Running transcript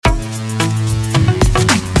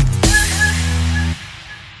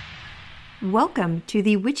Welcome to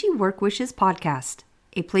the Witchy Work Wishes podcast,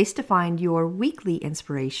 a place to find your weekly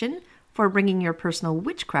inspiration for bringing your personal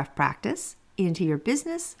witchcraft practice into your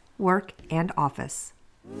business, work, and office.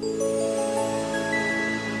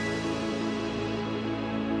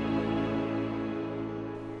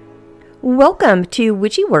 Welcome to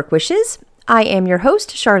Witchy Work Wishes. I am your host,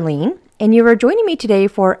 Charlene, and you are joining me today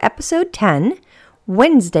for episode 10.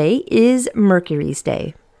 Wednesday is Mercury's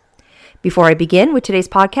Day. Before I begin with today's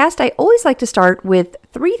podcast, I always like to start with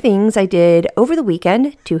 3 things I did over the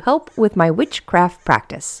weekend to help with my witchcraft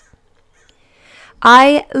practice.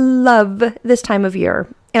 I love this time of year,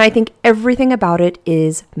 and I think everything about it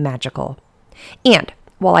is magical. And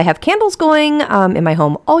while I have candles going in my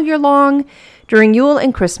home all year long, during Yule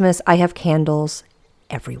and Christmas, I have candles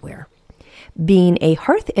everywhere. Being a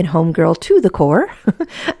hearth and home girl to the core,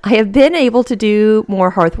 I have been able to do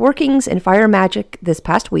more hearth workings and fire magic this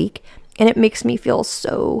past week, and it makes me feel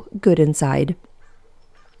so good inside.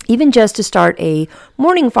 Even just to start a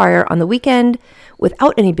morning fire on the weekend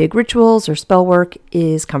without any big rituals or spell work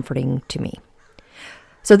is comforting to me.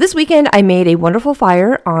 So this weekend, I made a wonderful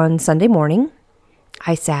fire on Sunday morning.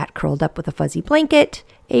 I sat curled up with a fuzzy blanket,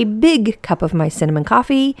 a big cup of my cinnamon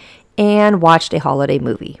coffee, and watched a holiday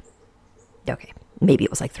movie. Okay, maybe it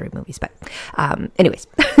was like 3 movies, but anyways,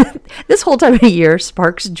 this whole time of year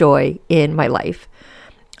sparks joy in my life.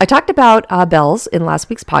 I talked about bells in last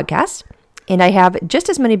week's podcast, and I have just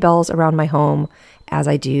as many bells around my home as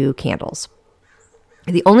I do candles.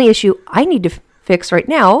 The only issue I need to fix right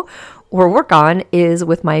now or work on is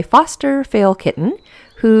with my foster fail kitten,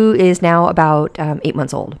 who is now about 8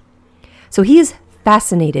 months old. So he is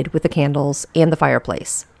fascinated with the candles and the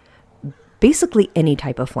fireplace, basically any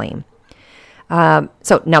type of flame.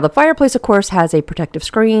 So now the fireplace, of course, has a protective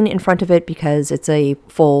screen in front of it because it's a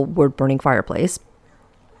full wood-burning fireplace.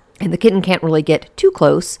 And the kitten can't really get too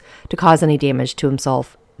close to cause any damage to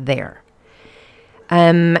himself there.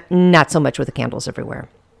 Not so much with the candles everywhere.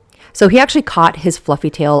 So he actually caught his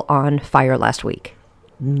fluffy tail on fire last week.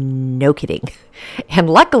 No kidding. And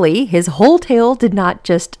luckily, his whole tail did not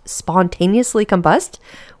just spontaneously combust,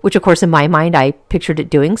 which of course in my mind I pictured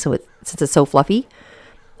it doing since it's so fluffy.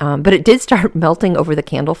 But it did start melting over the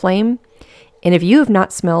candle flame. And if you have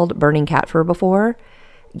not smelled burning cat fur before,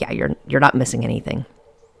 yeah, you're not missing anything.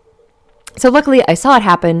 So luckily, I saw it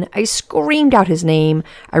happen. I screamed out his name.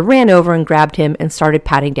 I ran over and grabbed him and started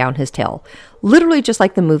patting down his tail. Literally just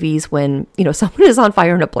like the movies when, someone is on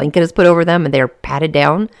fire and a blanket is put over them and they're patted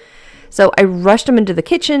down. So I rushed him into the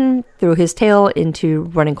kitchen, threw his tail into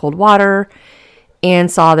running cold water, and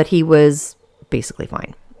saw that he was basically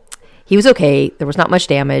fine. He was okay. There was not much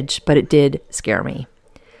damage, but it did scare me.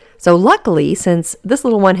 So luckily, since this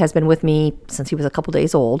little one has been with me since he was a couple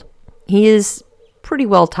days old, he is pretty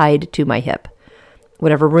well tied to my hip.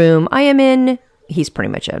 Whatever room I am in, he's pretty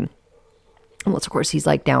much in. Unless, of course, he's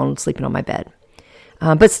like down sleeping on my bed.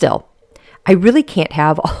 But still, I really can't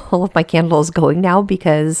have all of my candles going now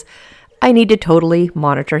because I need to totally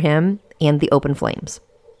monitor him and the open flames.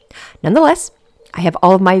 Nonetheless, I have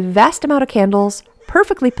all of my vast amount of candles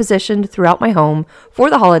perfectly positioned throughout my home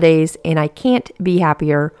for the holidays, and I can't be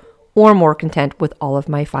happier or more content with all of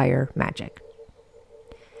my fire magic.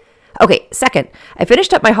 Okay, second, I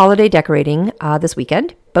finished up my holiday decorating this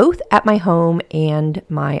weekend, both at my home and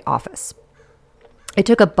my office. It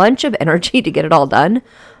took a bunch of energy to get it all done,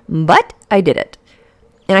 but I did it.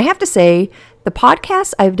 And I have to say, the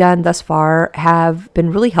podcasts I've done thus far have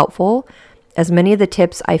been really helpful, as many of the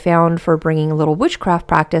tips I found for bringing a little witchcraft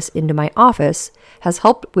practice into my office has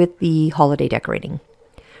helped with the holiday decorating.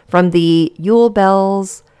 From the Yule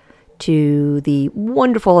bells to the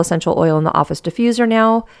wonderful essential oil in the office diffuser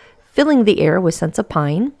now, filling the air with scents of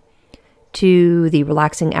pine, to the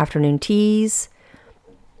relaxing afternoon teas.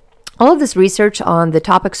 All of this research on the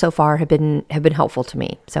topic so far have been helpful to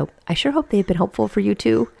me. So I sure hope they've been helpful for you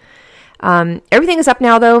too. Everything is up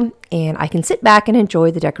now though, and I can sit back and enjoy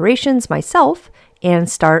the decorations myself and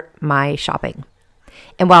start my shopping.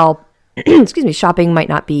 And while, shopping might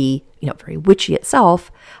not be, very witchy itself,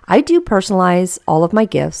 I do personalize all of my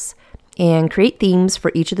gifts and create themes for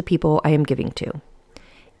each of the people I am giving to.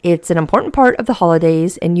 It's an important part of the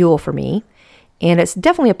holidays and Yule for me, and it's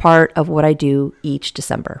definitely a part of what I do each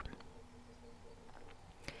December.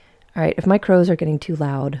 All right, if my crows are getting too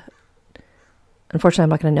loud, unfortunately, I'm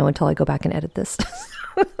not going to know until I go back and edit this.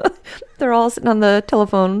 They're all sitting on the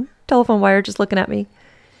telephone wire just looking at me.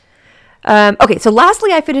 Okay, so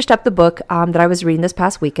lastly, I finished up the book that I was reading this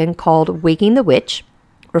past weekend called Waking the Witch,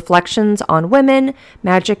 Reflections on Women,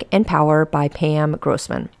 Magic, and Power by Pam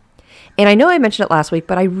Grossman. And I know I mentioned it last week,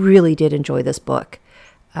 but I really did enjoy this book.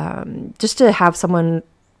 Just to have someone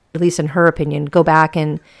at least in her opinion, go back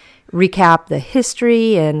and recap the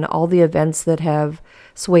history and all the events that have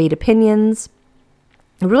swayed opinions,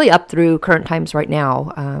 really up through current times right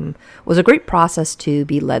now, was a great process to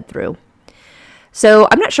be led through. So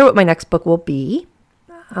I'm not sure what my next book will be.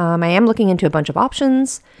 I am looking into a bunch of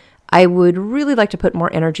options. I would really like to put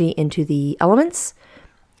more energy into the elements,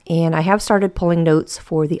 and I have started pulling notes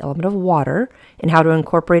for the element of water and how to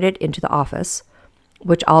incorporate it into the office,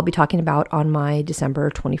 which I'll be talking about on my December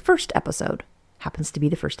 21st episode. Happens to be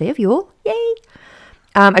the first day of Yule. Yay!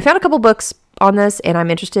 I found a couple books on this, and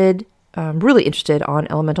I'm really interested on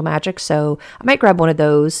elemental magic, so I might grab one of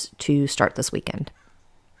those to start this weekend.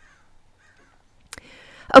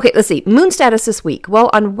 Okay, let's see. Moon status this week. Well,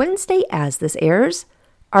 on Wednesday, as this airs,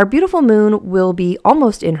 our beautiful moon will be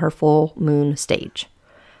almost in her full moon stage.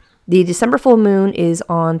 The December full moon is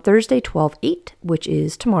on Thursday, 12/8, which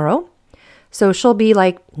is tomorrow. So she'll be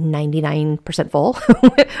like 99% full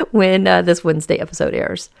when this Wednesday episode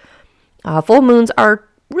airs. Full moons are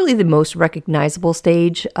really the most recognizable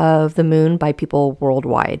stage of the moon by people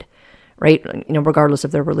worldwide, right? Regardless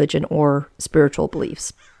of their religion or spiritual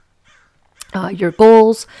beliefs. Your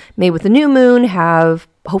goals made with the new moon have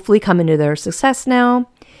hopefully come into their success now.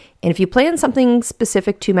 And if you plan something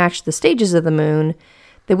specific to match the stages of the moon,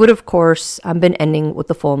 they would, of course, been ending with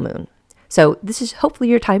the full moon. So this is hopefully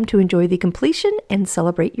your time to enjoy the completion and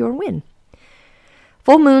celebrate your win.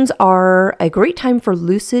 Full moons are a great time for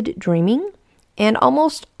lucid dreaming and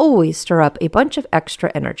almost always stir up a bunch of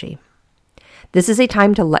extra energy. This is a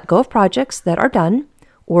time to let go of projects that are done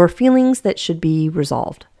or feelings that should be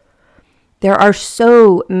resolved. There are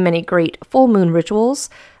so many great full moon rituals.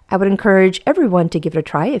 I would encourage everyone to give it a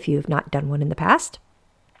try if you have not done one in the past.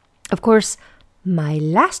 Of course, my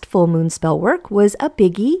last full moon spell work was a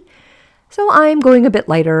biggie, so I'm going a bit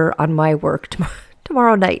lighter on my work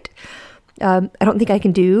tomorrow night. I don't think I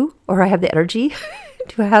can do, or I have the energy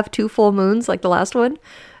to have 2 full moons like the last one,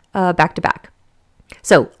 back to back.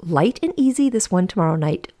 So light and easy this one tomorrow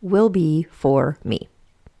night will be for me.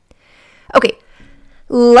 Okay,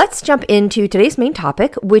 let's jump into today's main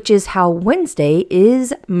topic, which is how Wednesday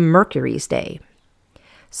is Mercury's day.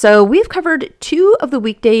 So we've covered 2 of the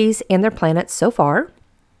weekdays and their planets so far.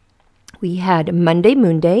 We had Monday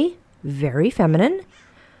Moon Day, very feminine,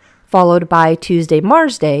 followed by Tuesday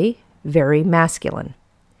Mars Day, very masculine.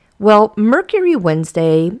 Well, Mercury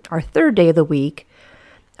Wednesday, our 3rd day of the week,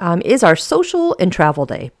 is our social and travel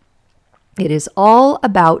day. It is all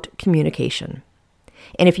about communication.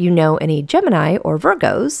 And if you know any Gemini or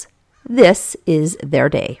Virgos, this is their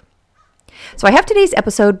day. So I have today's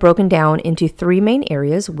episode broken down into 3 main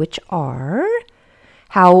areas, which are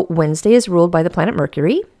how Wednesday is ruled by the planet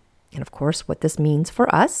Mercury, and of course what this means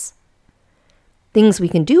for us, things we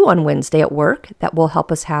can do on Wednesday at work that will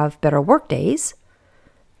help us have better work days,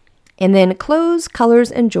 and then clothes,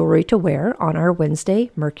 colors, and jewelry to wear on our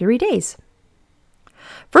Wednesday Mercury days.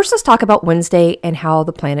 First, let's talk about Wednesday and how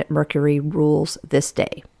the planet Mercury rules this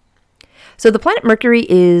day. So the planet Mercury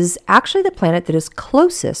is actually the planet that is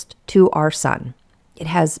closest to our sun. It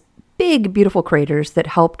has big, beautiful craters that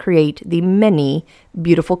help create the many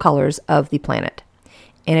beautiful colors of the planet.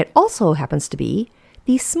 And it also happens to be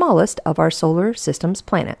the smallest of our solar system's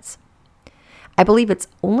planets. I believe it's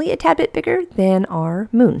only a tad bit bigger than our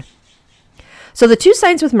moon. So the 2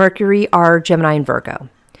 signs with Mercury are Gemini and Virgo.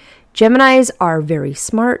 Geminis are very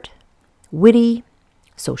smart, witty,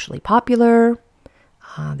 socially popular.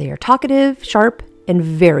 They are talkative, sharp, and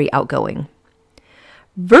very outgoing.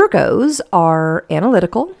 Virgos are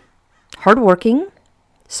analytical, hardworking,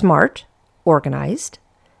 smart, organized,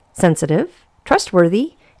 sensitive,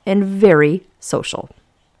 trustworthy, and very social.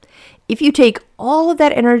 If you take all of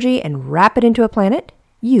that energy and wrap it into a planet,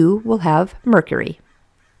 you will have Mercury.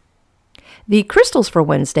 The crystals for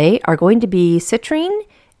Wednesday are going to be citrine,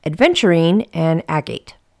 adventurine, and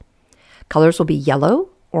agate. Colors will be yellow,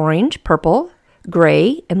 orange, purple,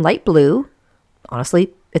 gray, and light blue.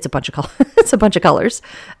 Honestly, it's a bunch of colors.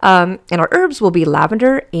 And our herbs will be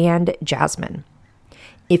lavender and jasmine.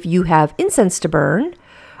 If you have incense to burn,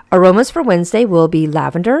 aromas for Wednesday will be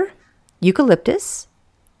lavender, eucalyptus,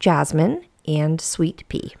 jasmine, and sweet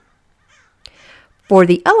pea. For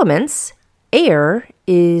the elements, air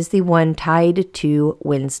is the one tied to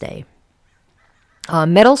Wednesday.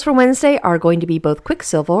 Metals for Wednesday are going to be both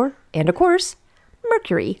quicksilver and, of course,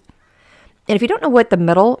 mercury. And if you don't know what the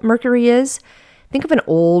metal mercury is, think of an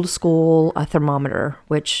old school thermometer,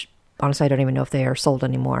 which honestly I don't even know if they are sold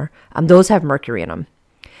anymore. Those have mercury in them.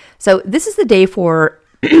 So this is the day for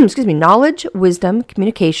knowledge, wisdom,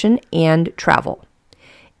 communication, and travel.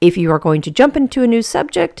 If you are going to jump into a new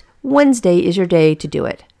subject, Wednesday is your day to do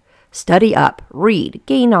it. Study up, read,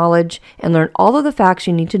 gain knowledge, and learn all of the facts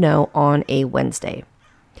you need to know on a Wednesday.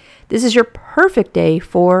 This is your perfect day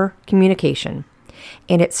for communication.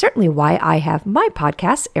 And it's certainly why I have my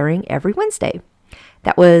podcasts airing every Wednesday.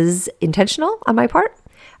 That was intentional on my part.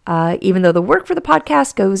 Even though the work for the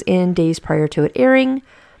podcast goes in days prior to it airing,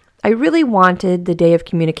 I really wanted the day of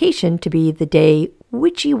communication to be the day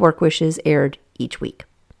Witchy Work Wishes aired each week.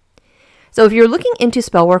 So if you're looking into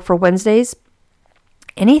spell work for Wednesdays,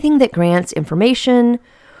 anything that grants information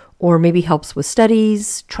or maybe helps with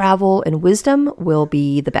studies, travel, and wisdom will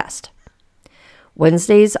be the best.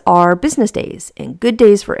 Wednesdays are business days and good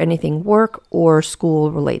days for anything work or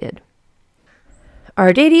school related.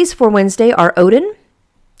 Our deities for Wednesday are Odin,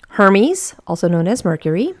 Hermes, also known as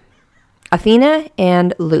Mercury, Athena,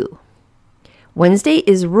 and Lu. Wednesday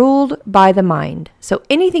is ruled by the mind, so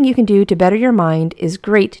anything you can do to better your mind is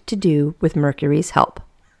great to do with Mercury's help.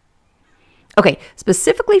 Okay,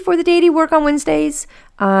 specifically for the deity work on Wednesdays,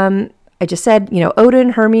 I just said,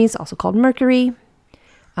 Odin, Hermes, also called Mercury,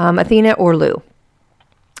 Athena, or Lu.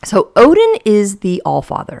 So Odin is the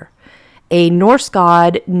Allfather, a Norse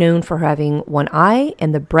god known for having one eye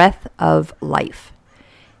and the breath of life.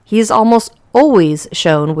 He is almost always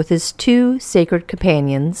shown with his two sacred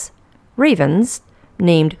companions, ravens,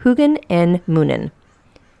 named Hugin and Munin,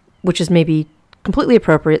 which is maybe completely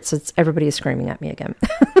appropriate since everybody is screaming at me again.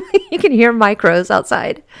 You can hear my crows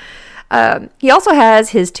outside. He also has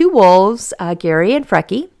his two wolves, Gary and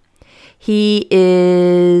Freki. He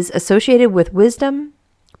is associated with wisdom,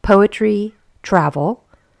 poetry, travel,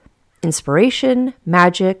 inspiration,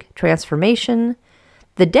 magic, transformation,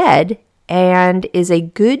 the dead, and is a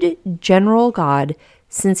good general god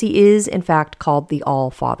since he is in fact called the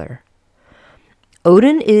All-Father.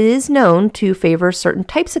 Odin is known to favor certain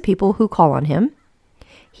types of people who call on him.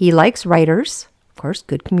 He likes writers, of course,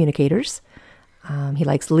 good communicators. He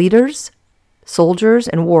likes leaders, soldiers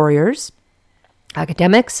and warriors,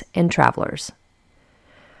 academics, and travelers.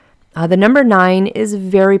 The number 9 is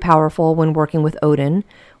very powerful when working with Odin,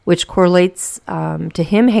 which correlates to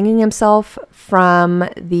him hanging himself from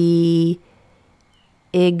the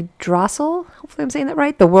Yggdrasil, hopefully I'm saying that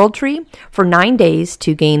right, the world tree, for 9 days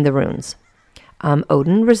to gain the runes.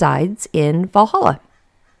 Odin resides in Valhalla.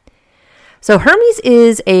 So Hermes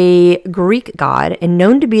is a Greek god and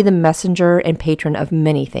known to be the messenger and patron of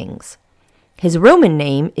many things. His Roman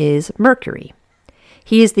name is Mercury.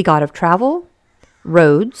 He is the god of travel,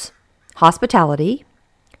 roads, hospitality,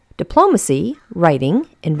 diplomacy, writing,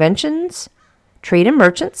 inventions, trade and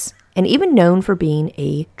merchants, and even known for being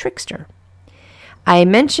a trickster. I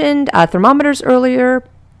mentioned thermometers earlier.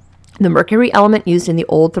 The mercury element used in the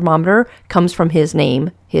old thermometer comes from his name,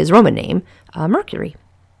 his Roman name, Mercury.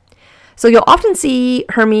 So you'll often see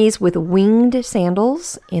Hermes with winged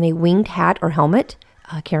sandals and a winged hat or helmet,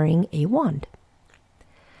 carrying a wand.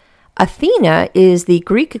 Athena is the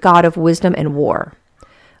Greek god of wisdom and war,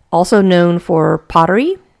 also known for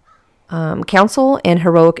pottery, counsel, and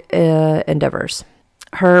heroic endeavors.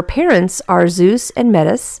 Her parents are Zeus and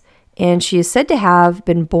Metis, and she is said to have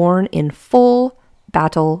been born in full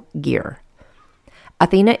battle gear.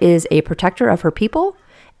 Athena is a protector of her people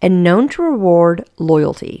and known to reward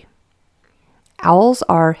loyalty. Owls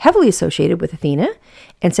are heavily associated with Athena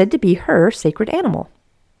and said to be her sacred animal.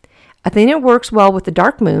 Athena works well with the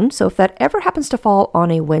dark moon, so if that ever happens to fall on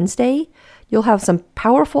a Wednesday, you'll have some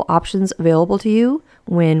powerful options available to you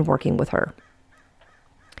when working with her.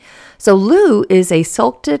 So Lu is a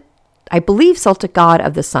Celtic god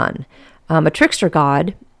of the sun, a trickster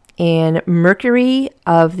god, and Mercury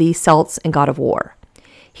of the Celts and god of war.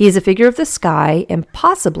 He is a figure of the sky and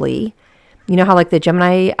possibly, you know how like the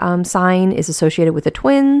Gemini sign is associated with the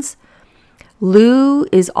twins? Lu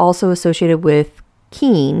is also associated with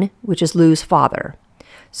Keen, which is Lu's father.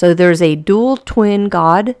 So there's a dual twin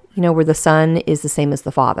god, where the son is the same as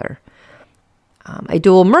the father. A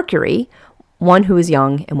dual Mercury, one who is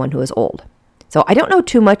young and one who is old. So I don't know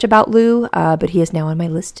too much about Lu, but he is now on my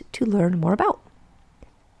list to learn more about.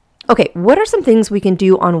 Okay, what are some things we can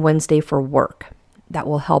do on Wednesday for work that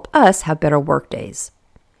will help us have better work days?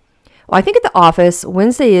 Well, I think at the office,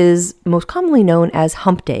 Wednesday is most commonly known as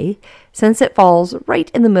hump day, since it falls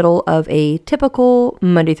right in the middle of a typical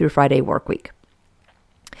Monday through Friday work week.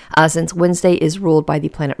 Since Wednesday is ruled by the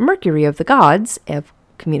planet Mercury of the gods of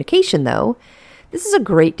communication, though, this is a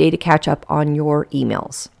great day to catch up on your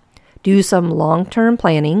emails. Do some long-term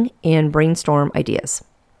planning and brainstorm ideas.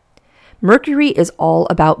 Mercury is all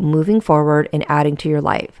about moving forward and adding to your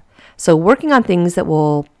life. So working on things that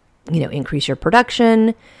will, increase your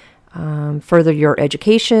production, further your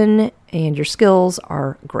education, and your skills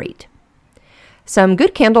are great. Some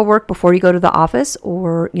good candle work before you go to the office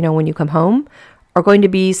or, when you come home are going to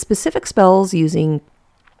be specific spells using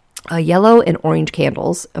yellow and orange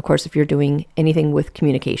candles. Of course, if you're doing anything with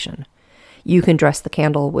communication, you can dress the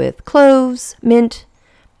candle with cloves, mint,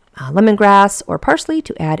 lemongrass, or parsley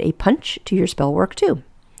to add a punch to your spell work too.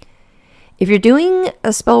 If you're doing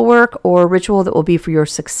a spell work or ritual that will be for your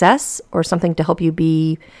success or something to help you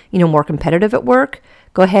be, more competitive at work,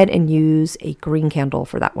 go ahead and use a green candle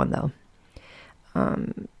for that one though.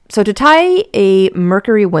 So to tie a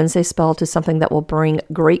Mercury Wednesday spell to something that will bring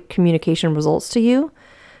great communication results to you,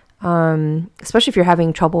 especially if you're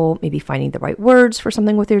having trouble maybe finding the right words for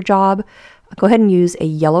something with your job, go ahead and use a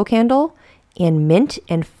yellow candle and mint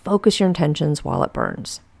and focus your intentions while it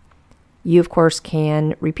burns. You, of course,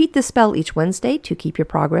 can repeat this spell each Wednesday to keep your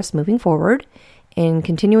progress moving forward and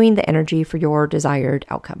continuing the energy for your desired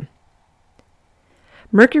outcome.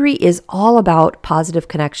 Mercury is all about positive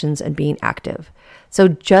connections and being active. So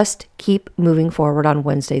just keep moving forward on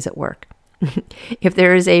Wednesdays at work. If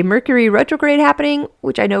there is a Mercury retrograde happening,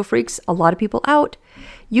 which I know freaks a lot of people out,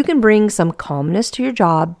 you can bring some calmness to your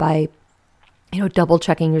job by, double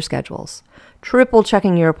checking your schedules, triple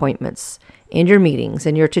checking your appointments and your meetings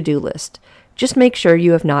and your to-do list. Just make sure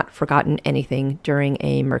you have not forgotten anything during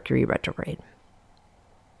a Mercury retrograde.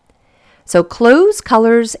 So clothes,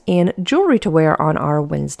 colors, and jewelry to wear on our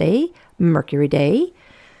Wednesday, Mercury Day.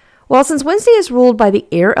 Well, since Wednesday is ruled by the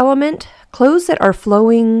air element, clothes that are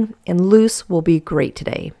flowing and loose will be great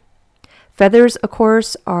today. Feathers, of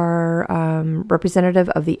course, are representative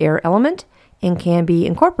of the air element and can be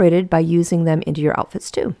incorporated by using them into your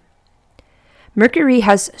outfits too. Mercury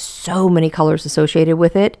has so many colors associated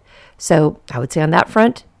with it, so I would say on that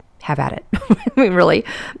front, have at it. I mean, really.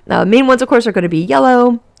 Main ones, of course, are going to be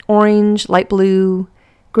yellow, orange, light blue,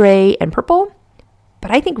 gray, and purple,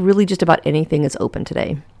 but I think really just about anything is open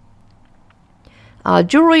today.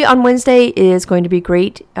 Jewelry on Wednesday is going to be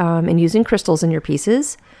great in using crystals in your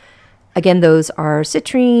pieces. Again, those are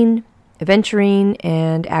citrine, aventurine,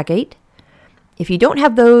 and agate. If you don't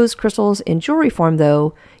have those crystals in jewelry form,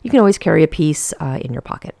 though, you can always carry a piece in your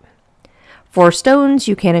pocket. For stones,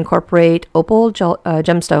 you can incorporate opal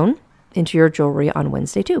gemstone into your jewelry on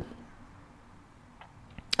Wednesday, too.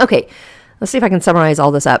 Okay, let's see if I can summarize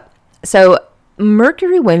all this up. So,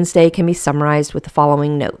 Mercury Wednesday can be summarized with the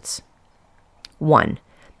following notes. 1.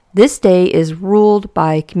 This day is ruled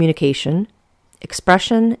by communication,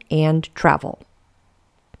 expression, and travel.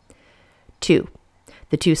 2.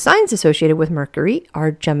 The two signs associated with Mercury are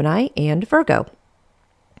Gemini and Virgo.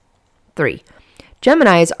 3.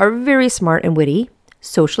 Geminis are very smart and witty,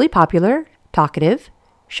 socially popular, talkative,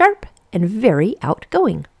 sharp, and very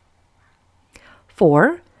outgoing.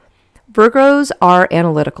 4. Virgos are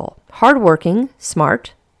analytical, hardworking,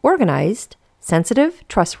 smart, organized, sensitive,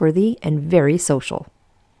 trustworthy, and very social.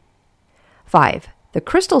 5. The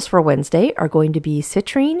crystals for Wednesday are going to be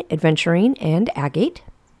citrine, aventurine, and agate.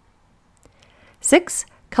 6.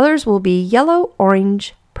 Colors will be yellow,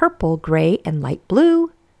 orange, purple, gray, and light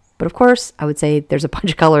blue. But of course, I would say there's a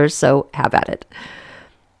bunch of colors, so have at it.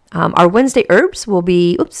 Our Wednesday herbs will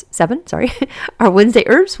be, 7, sorry. Our Wednesday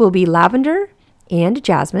herbs will be lavender and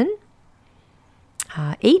jasmine.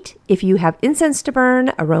 8, if you have incense to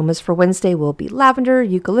burn, aromas for Wednesday will be lavender,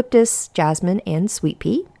 eucalyptus, jasmine, and sweet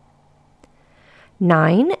pea.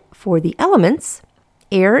 9, for the elements,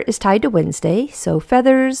 air is tied to Wednesday, so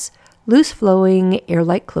feathers, loose flowing,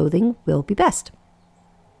 air-like clothing will be best.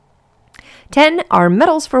 10, our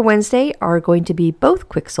metals for Wednesday are going to be both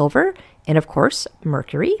quicksilver and, of course,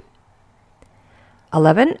 Mercury.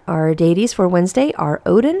 11, our deities for Wednesday are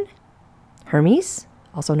Odin, Hermes,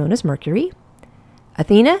 also known as Mercury,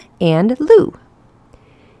 Athena, and Lu.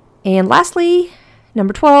 And lastly,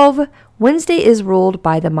 number 12, Wednesday is ruled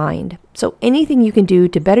by the mind. So anything you can do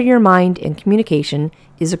to better your mind and communication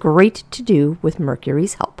is great to do with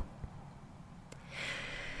Mercury's help.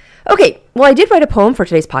 Okay, well, I did write a poem for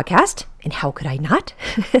today's podcast, and how could I not,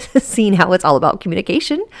 seeing how it's all about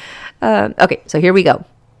communication? Okay, so here we go.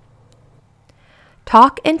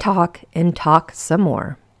 Talk and talk and talk some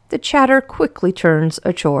more. The chatter quickly turns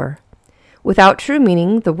a chore. Without true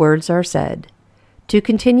meaning, the words are said to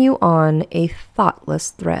continue on a thoughtless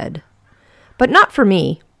thread. But not for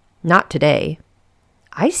me, not today.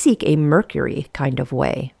 I seek a Mercury kind of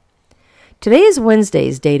way. Today is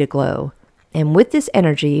Wednesday's day to glow, and with this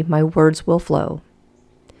energy my words will flow.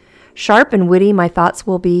 Sharp and witty my thoughts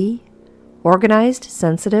will be, organized,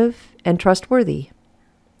 sensitive, and trustworthy.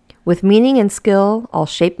 With meaning and skill I'll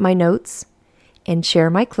shape my notes and share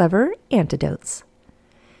my clever antidotes.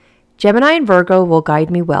 Gemini and Virgo will guide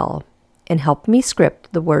me well and help me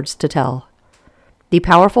script the words to tell. The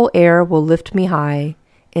powerful air will lift me high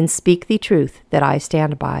and speak the truth that I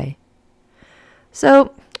stand by.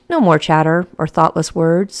 So, no more chatter or thoughtless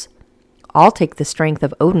words. I'll take the strength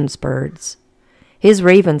of Odin's birds. His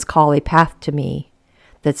ravens call a path to me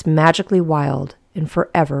that's magically wild and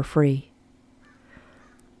forever free.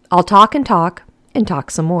 I'll talk and talk and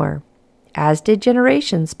talk some more, as did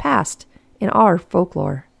generations past in our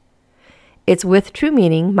folklore. It's with true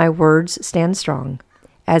meaning my words stand strong,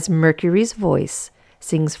 as Mercury's voice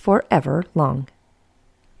sings forever long.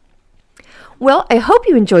 Well, I hope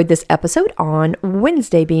you enjoyed this episode on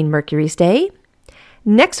Wednesday being Mercury's Day.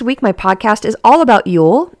 Next week, my podcast is all about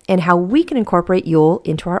Yule and how we can incorporate Yule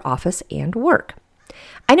into our office and work.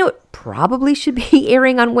 I know it probably should be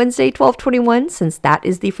airing on Wednesday, 12/21, since that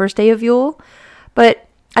is the first day of Yule, but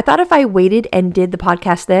I thought if I waited and did the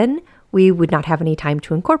podcast then, we would not have any time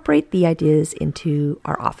to incorporate the ideas into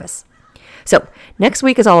our office. So next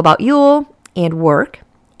week is all about Yule and work.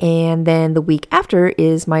 And then the week after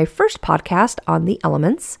is my first podcast on the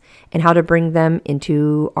elements and how to bring them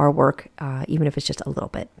into our work, even if it's just a little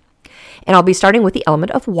bit. And I'll be starting with the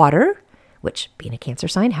element of water, which being a Cancer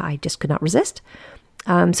sign, I just could not resist.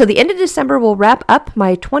 So the end of December will wrap up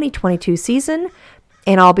my 2022 season,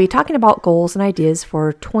 and I'll be talking about goals and ideas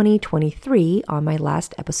for 2023 on my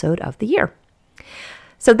last episode of the year.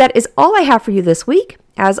 So that is all I have for you this week.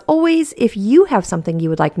 As always, if you have something you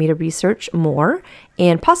would like me to research more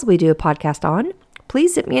and possibly do a podcast on,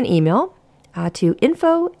 please send me an email to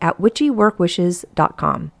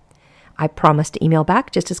info@witchyworkwishes.com. I promise to email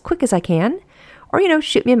back just as quick as I can, or,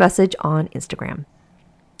 shoot me a message on Instagram.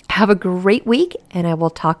 Have a great week, and I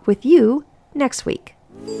will talk with you next week.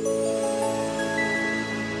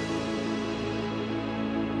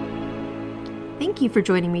 Thank you for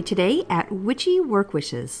joining me today at Witchy Work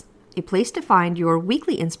Wishes, a place to find your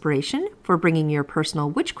weekly inspiration for bringing your personal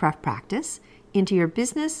witchcraft practice into your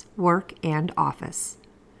business, work, and office.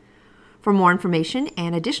 For more information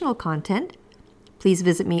and additional content, please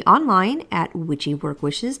visit me online at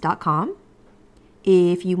witchyworkwishes.com.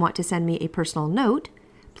 If you want to send me a personal note,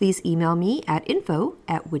 please email me at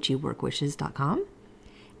info@witchyworkwishes.com.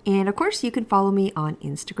 And of course, you can follow me on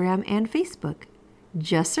Instagram and Facebook.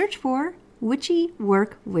 Just search for Witchy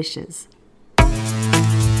Work Wishes.